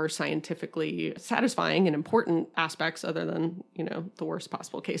the more scientifically satisfying and important aspects, other than, the worst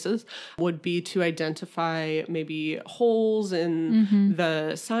possible cases, would be to identify maybe holes in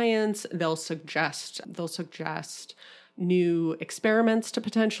the science. They'll suggest new experiments to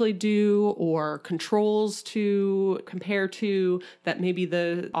potentially do or controls to compare to that maybe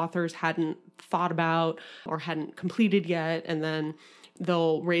the authors hadn't thought about or hadn't completed yet. And then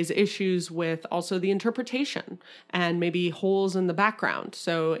they'll raise issues with also the interpretation and maybe holes in the background.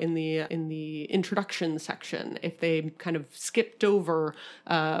 So in the introduction section, if they kind of skipped over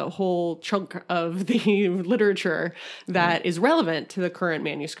a whole chunk of the literature that is relevant to the current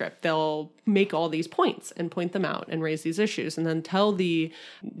manuscript, they'll make all these points and point them out and raise these issues, and then tell the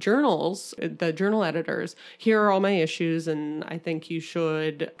journals, the journal editors, here are all my issues, and I think you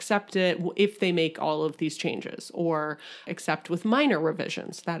should accept it if they make all of these changes, or accept with minor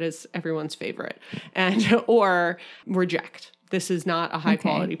revisions. That is everyone's favorite. And or reject. This is not a high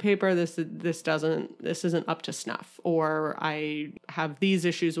quality paper. This isn't up to snuff. Or I have these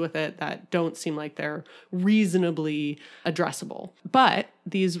issues with it that don't seem like they're reasonably addressable. But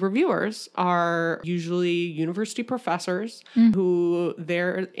these reviewers are usually university professors who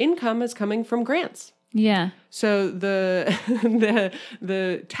their income is coming from grants. Yeah. So the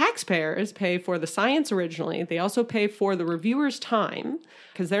taxpayers pay for the science originally. They also pay for the reviewers' time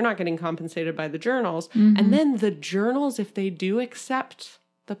because they're not getting compensated by the journals. And then the journals, if they do accept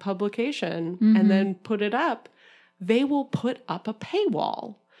the publication and then put it up, they will put up a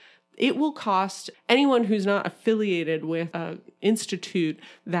paywall. It will cost anyone who's not affiliated with an institute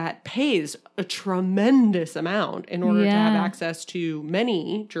that pays a tremendous amount in order to have access to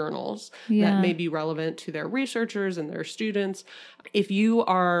many journals that may be relevant to their researchers and their students. If you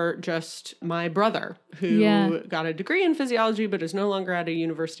are just my brother who got a degree in physiology but is no longer at a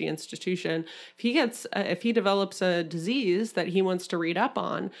university institution, if he develops a disease that he wants to read up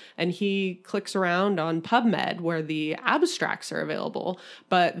on and he clicks around on PubMed where the abstracts are available,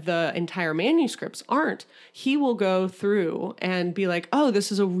 but the entire manuscripts aren't, he will go through and be like, oh,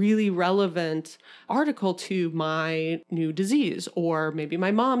 this is a really relevant article to my new disease, or maybe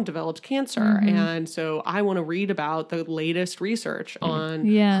my mom developed cancer. And so I want to read about the latest research on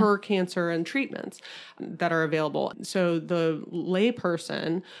her cancer and treatments that are available. So the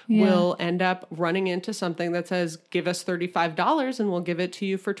layperson will end up running into something that says, give us $35 and we'll give it to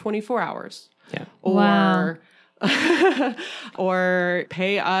you for 24 hours. Yeah. Or or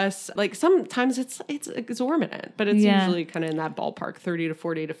pay us, like sometimes it's exorbitant, but it's usually kind of in that ballpark, $30 to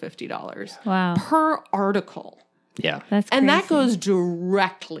 $40 to $50 per article. Yeah. That's crazy. And that goes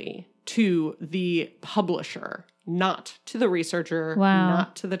directly to the publisher, not to the researcher,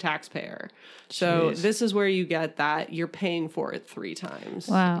 not to the taxpayer. So this is where you get that you're paying for it 3 times.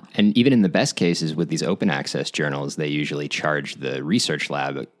 Wow. And even in the best cases with these open access journals, they usually charge the research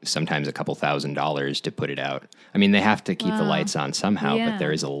lab sometimes a couple $1,000s to put it out. I mean, they have to keep the lights on somehow, but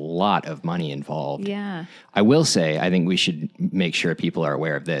there is a lot of money involved. Yeah. I will say, I think we should make sure people are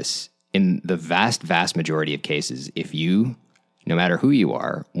aware of this. In the vast, vast majority of cases, if you, no matter who you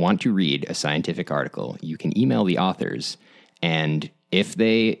are, want to read a scientific article, you can email the authors, and if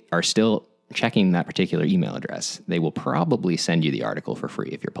they are still checking that particular email address, they will probably send you the article for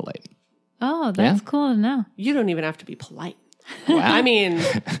free if you're polite. Oh, that's cool to know. You don't even have to be polite. Wow. I mean,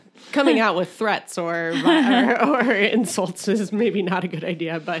 coming out with threats or insults is maybe not a good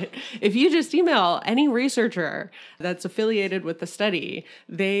idea. But if you just email any researcher that's affiliated with the study,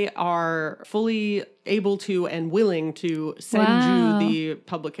 they are fully able to and willing to send you the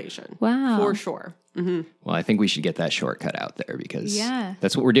publication. Wow. For sure. Mm-hmm. Well, I think we should get that shortcut out there because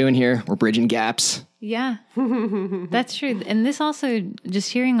that's what we're doing here. We're bridging gaps. Yeah, that's true. And this also,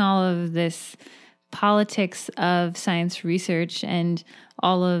 just hearing all of this politics of science research and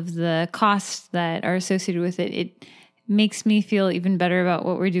all of the costs that are associated with it, it makes me feel even better about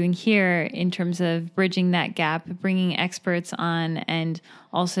what we're doing here in terms of bridging that gap, bringing experts on, and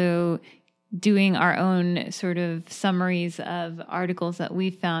also doing our own sort of summaries of articles that we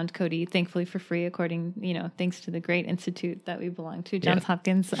found, Cody, thankfully for free, thanks to the great institute that we belong to, Johns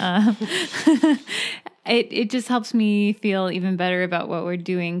Hopkins. It just helps me feel even better about what we're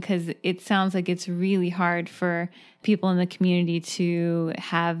doing, because it sounds like it's really hard for people in the community to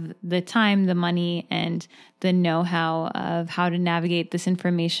have the time, the money, and the know-how of how to navigate this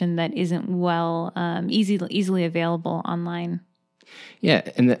information that isn't easily available online. Yeah,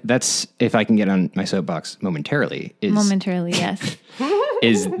 and that's, if I can get on my soapbox momentarily, yes.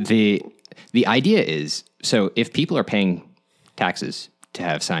 is the idea is, so if people are paying taxes to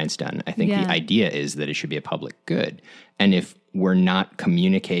have science done, I think the idea is that it should be a public good. And if we're not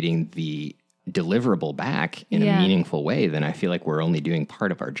communicating the deliverable back in a meaningful way, then I feel like we're only doing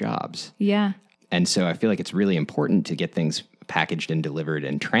part of our jobs. Yeah. And so I feel like it's really important to get things packaged and delivered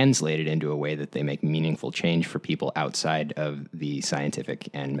and translated into a way that they make meaningful change for people outside of the scientific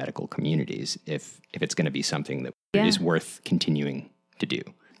and medical communities, if it's going to be something that is worth continuing to do.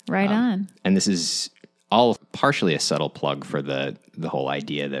 Right on. And this is all partially a subtle plug for the whole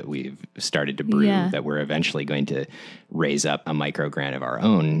idea that we've started to brew, that we're eventually going to raise up a micro grant of our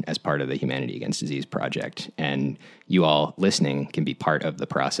own as part of the Humanity Against Disease project. And you all listening can be part of the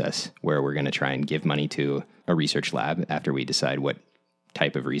process where we're going to try and give money to a research lab after we decide what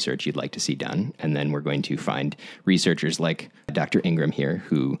type of research you'd like to see done. And then we're going to find researchers like Dr. Ingram here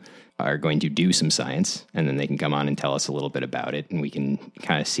who are going to do some science, and then they can come on and tell us a little bit about it, and we can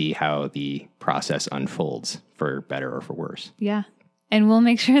kind of see how the process unfolds for better or for worse. Yeah. And we'll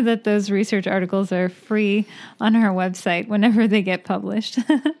make sure that those research articles are free on our website whenever they get published.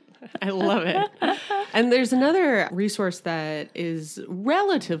 I love it. And there's another resource that is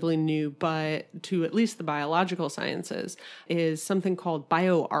relatively new, but to at least the biological sciences, is something called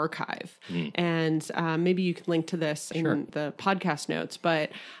bioRxiv. And maybe you can link to this in the podcast notes.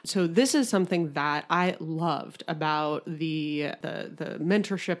 But so this is something that I loved about the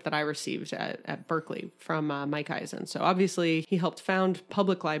mentorship that I received at Berkeley from Mike Eisen. So obviously he helped found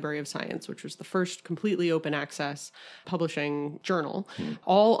Public Library of Science, which was the first completely open access publishing journal,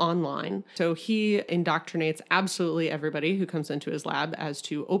 all online. So he indoctrinates absolutely everybody who comes into his lab as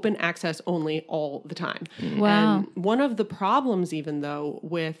to open access only all the time. Wow. And one of the problems, even though,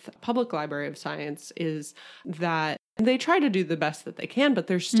 with Public Library of Science is that they try to do the best that they can, but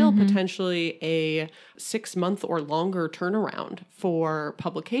there's still potentially a 6-month or longer turnaround for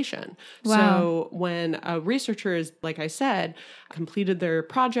publication. Wow. So when a researcher is, like I said, completed their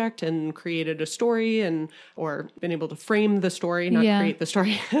project and created a story or been able to frame the story, not create the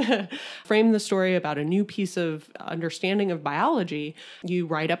story, frame the story about a new piece of understanding of biology, you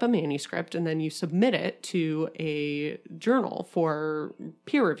write up a manuscript and then you submit it to a journal for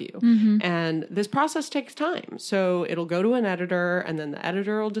peer review. And this process takes time. So it'll go to an editor, and then the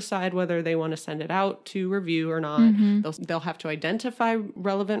editor will decide whether they want to send it out to review or not. They'll have to identify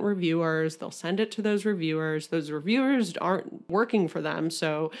relevant reviewers. They'll send it to those reviewers. Those reviewers aren't working for them,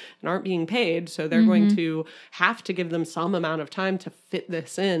 and aren't being paid. So they're going to have to give them some amount of time to fit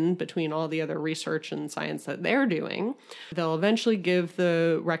this in between all the other research and science that they're doing. They'll eventually give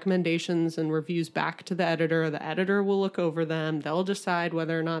the recommendations and reviews back to the editor. The editor will look over them. They'll decide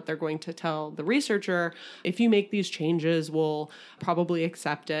whether or not they're going to tell the researcher, if you make these changes, we'll probably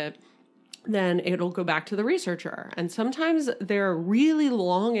accept it. Then it'll go back to the researcher. And sometimes there are really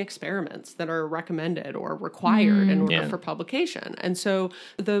long experiments that are recommended or required in order for publication. And so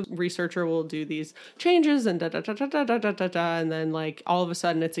the researcher will do these changes and and then like all of a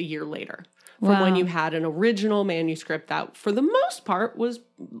sudden it's a year later from when you had an original manuscript that for the most part was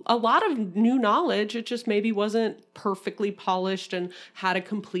a lot of new knowledge. It just maybe wasn't perfectly polished and had a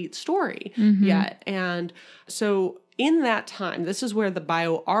complete story yet. And so in that time, this is where the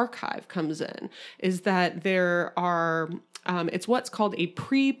bioRxiv comes in, is that there are, it's what's called a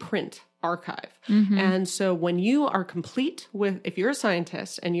preprint archive. And so when you are complete with, if you're a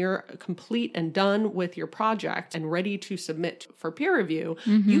scientist and you're complete and done with your project and ready to submit for peer review,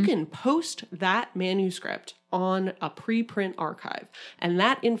 you can post that manuscript on a preprint archive. And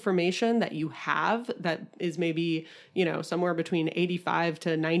that information that you have that is maybe, somewhere between 85 to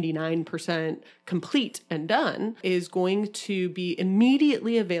 99% complete and done is going to be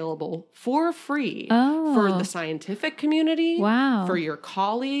immediately available for free for the scientific community, for your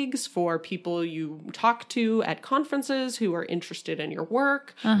colleagues, for people you talk to at conferences who are interested in your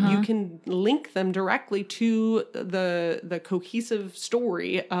work. You can link them directly to the cohesive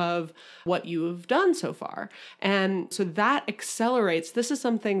story of what you have done so far. And so that accelerates. This is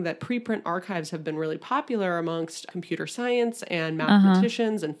something that preprint archives have been really popular amongst computer science and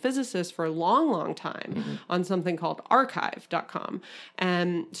mathematicians and physicists for a long, long time on something called archive.com.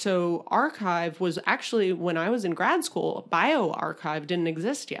 And so archive was actually, when I was in grad school, bioRxiv didn't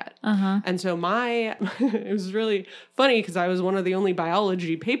exist yet. And so it was really funny because I was one of the only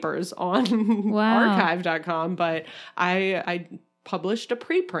biology papers on archive.com, but I published a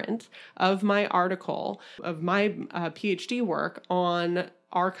preprint of my article, of my PhD work on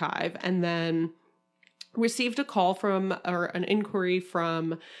archive, and then received a call or an inquiry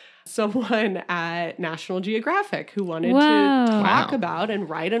from someone at National Geographic who wanted to talk about and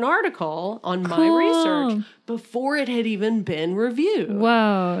write an article on my research before it had even been reviewed.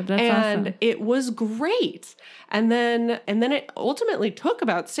 Whoa, that's awesome. And it was great. And then it ultimately took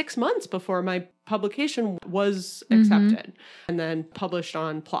about 6 months before my publication was accepted and then published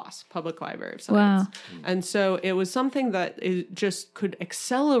on PLOS, Public Library of Science. Wow. And so it was something that it just could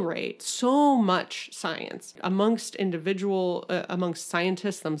accelerate so much science amongst amongst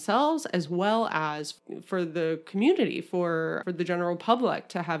scientists themselves, as well as for the community, for the general public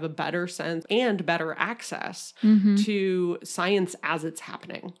to have a better sense and better access to science as it's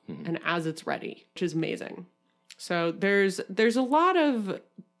happening and as it's ready, which is amazing. So there's a lot of,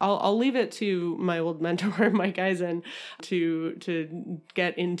 I'll leave it to my old mentor, Mike Eisen, to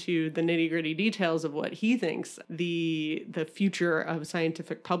get into the nitty-gritty details of what he thinks the future of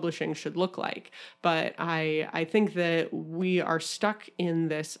scientific publishing should look like. But I think that we are stuck in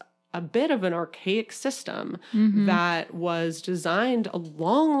this a bit of an archaic system that was designed a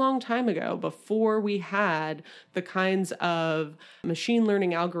long, long time ago, before we had the kinds of machine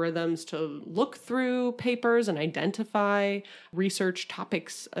learning algorithms to look through papers and identify research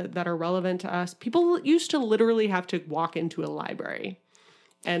topics that are relevant to us. People used to literally have to walk into a library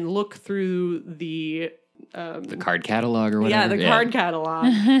and look through the card catalog or whatever. Yeah, the card catalog,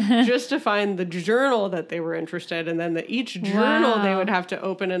 just to find the journal that they were interested in. And then each journal they would have to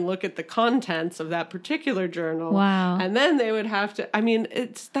open and look at the contents of that particular journal. Wow. And then they would have to,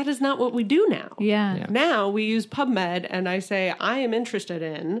 that is not what we do now. Yeah. Now we use PubMed, and I say, I am interested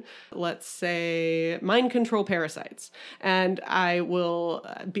in, let's say, mind control parasites. And I will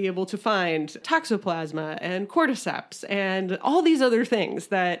be able to find toxoplasma and cordyceps and all these other things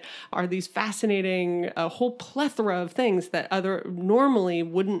that are these fascinating whole plethora of things that normally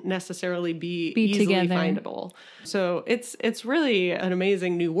wouldn't necessarily be easily together. findable. So it's really an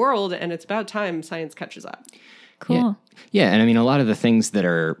amazing new world, and it's about time science catches up. Cool. Yeah. And I mean, a lot of the things that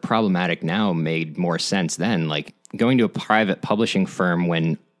are problematic now made more sense then, like going to a private publishing firm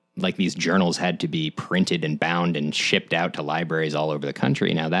when like these journals had to be printed and bound and shipped out to libraries all over the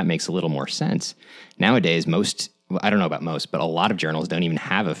country. Now that makes a little more sense. Nowadays, I don't know about most, but a lot of journals don't even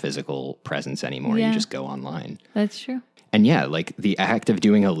have a physical presence anymore. Yeah. You just go online. That's true. And yeah, like the act of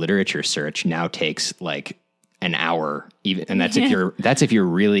doing a literature search now takes like an hour even. And that's if you're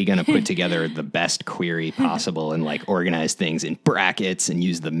really going to put together the best query possible and like organize things in brackets and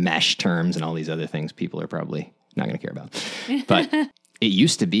use the mesh terms and all these other things people are probably not going to care about. But it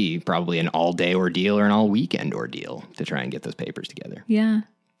used to be probably an all day ordeal or an all weekend ordeal to try and get those papers together. Yeah.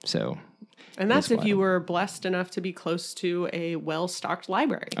 So, and that's if you were blessed enough to be close to a well-stocked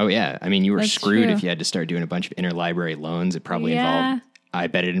library. oh yeah. I mean, you were That's screwed true. if you had to start doing a bunch of interlibrary loans. It probably I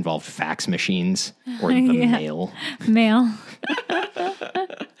bet it involved fax machines or the mail. Mail.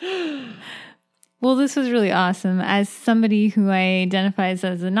 Well, this was really awesome. As somebody who identifies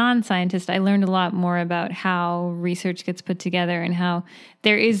as a non-scientist, I learned a lot more about how research gets put together and how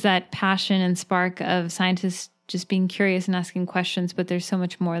there is that passion and spark of scientists just being curious and asking questions, but there's so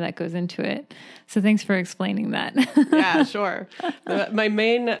much more that goes into it. So thanks for explaining that. Yeah, sure. My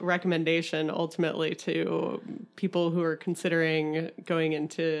main recommendation ultimately to people who are considering going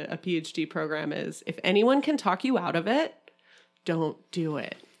into a PhD program is, if anyone can talk you out of it, don't do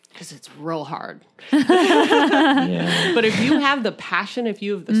it. Because it's real hard. Yeah. But if you have the passion, if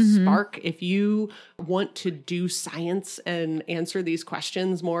you have the spark, if you want to do science and answer these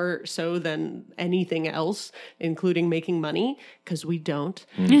questions more so than anything else, including making money, because we don't,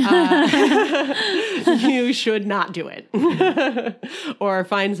 you should not do it. Or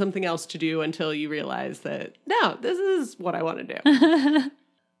find something else to do until you realize that, no, this is what I want to do.